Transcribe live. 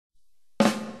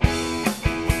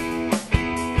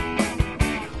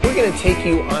going to take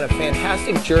you on a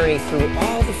fantastic journey through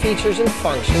all the features and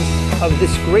functions of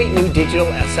this great new digital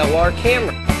SLR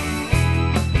camera.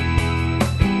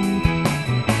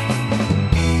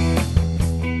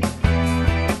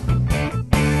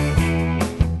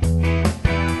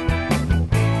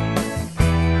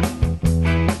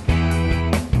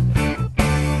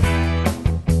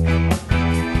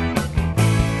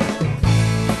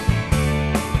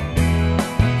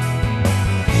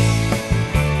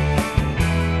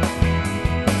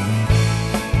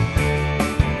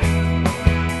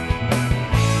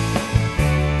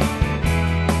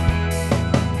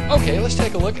 Okay, let's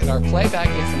take a look at our playback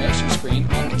information screen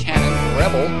on the Canon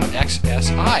Rebel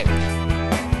XSI.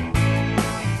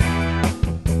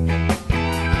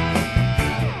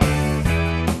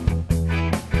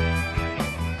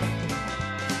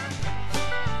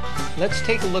 Let's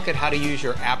take a look at how to use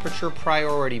your aperture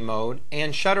priority mode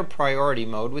and shutter priority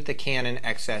mode with the Canon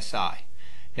XSI.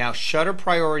 Now, shutter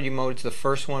priority mode is the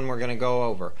first one we're going to go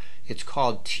over. It's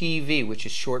called TV, which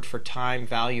is short for time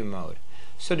value mode.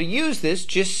 So to use this,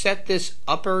 just set this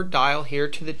upper dial here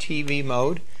to the TV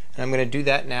mode, and I'm going to do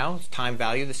that now. It's time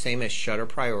value, the same as shutter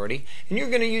priority, and you're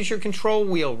going to use your control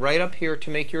wheel right up here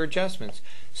to make your adjustments.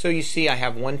 So you see I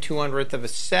have 1/200th of a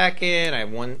second, I have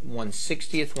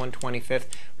 1/60th, 1/25th.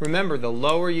 Remember, the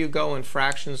lower you go in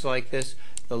fractions like this,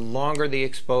 the longer the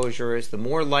exposure is, the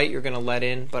more light you're going to let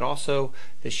in, but also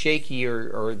the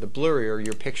shakier or the blurrier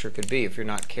your picture could be if you're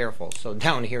not careful. So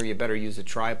down here you better use a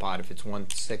tripod if it's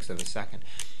 1/6 of a second.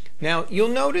 Now you'll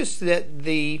notice that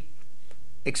the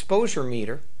exposure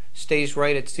meter stays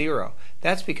right at 0.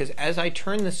 That's because as I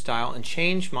turn this dial and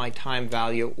change my time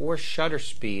value or shutter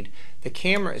speed, the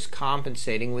camera is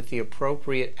compensating with the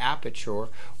appropriate aperture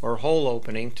or hole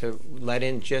opening to let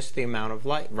in just the amount of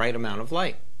light, right amount of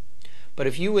light. But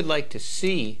if you would like to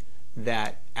see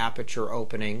that aperture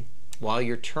opening while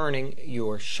you're turning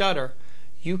your shutter,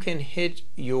 you can hit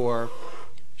your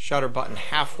shutter button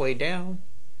halfway down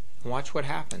and watch what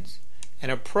happens. An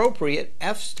appropriate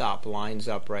f-stop lines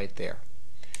up right there.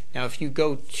 Now if you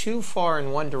go too far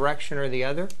in one direction or the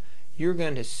other, you're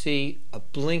going to see a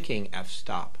blinking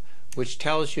f-stop, which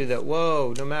tells you that,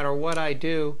 whoa, no matter what I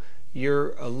do,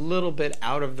 you're a little bit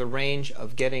out of the range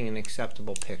of getting an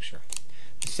acceptable picture.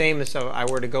 The same as if I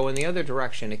were to go in the other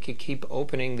direction, it could keep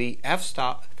opening the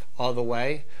f-stop all the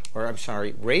way, or I'm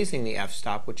sorry, raising the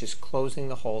f-stop, which is closing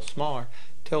the hole smaller,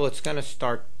 till it's going to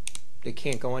start, it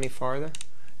can't go any farther,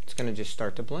 it's going to just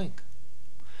start to blink.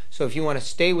 So if you want to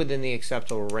stay within the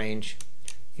acceptable range,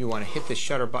 you want to hit the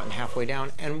shutter button halfway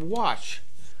down and watch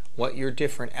what your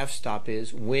different f-stop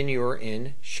is when you're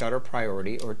in shutter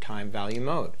priority or time value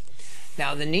mode.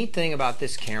 Now the neat thing about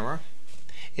this camera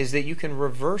is that you can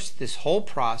reverse this whole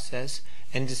process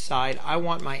and decide, I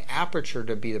want my aperture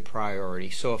to be the priority.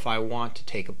 So if I want to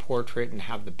take a portrait and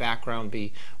have the background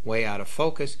be way out of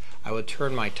focus, I would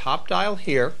turn my top dial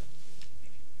here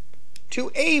to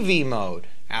AV mode,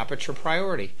 aperture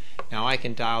priority. Now I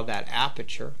can dial that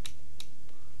aperture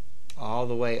all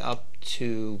the way up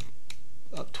to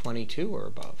 22 or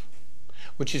above,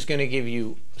 which is going to give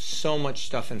you so much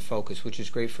stuff in focus, which is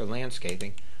great for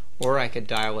landscaping. Or I could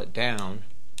dial it down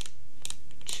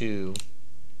to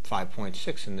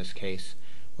 5.6 in this case,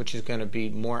 which is going to be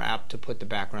more apt to put the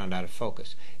background out of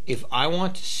focus. If I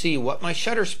want to see what my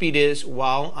shutter speed is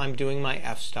while I'm doing my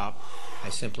f-stop, I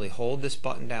simply hold this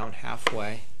button down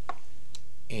halfway,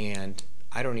 and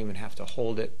I don't even have to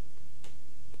hold it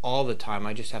all the time.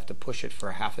 I just have to push it for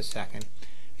a half a second.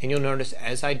 And you'll notice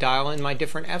as I dial in my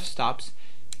different f-stops,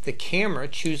 the camera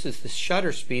chooses the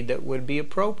shutter speed that would be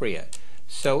appropriate.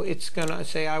 So it's going to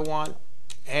say, I want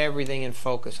everything in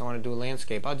focus. I want to do a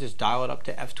landscape. I'll just dial it up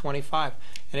to f25,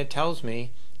 and it tells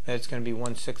me that it's going to be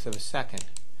 1/6 of a second.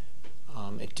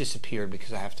 It disappeared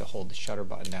because I have to hold the shutter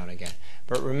button down again.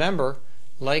 But remember,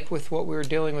 like with what we were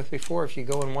dealing with before, if you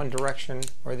go in one direction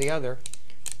or the other,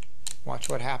 watch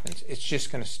what happens. It's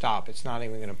just going to stop. It's not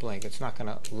even going to blink. It's not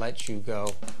going to let you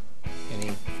go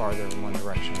any farther in one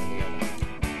direction or the other.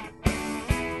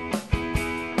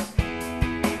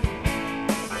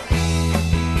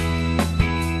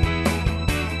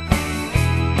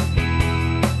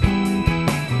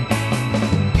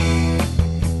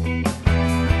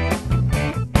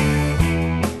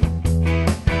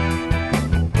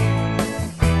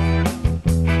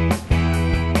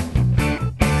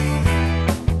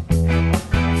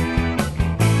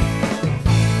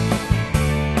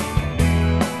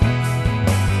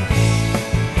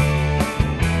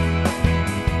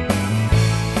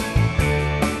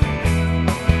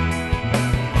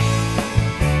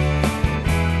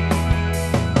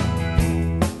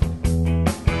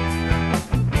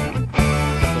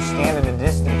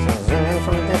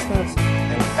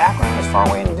 far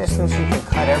away in the distance, you can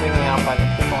cut everything out by the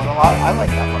people, and I like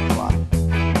that look a lot.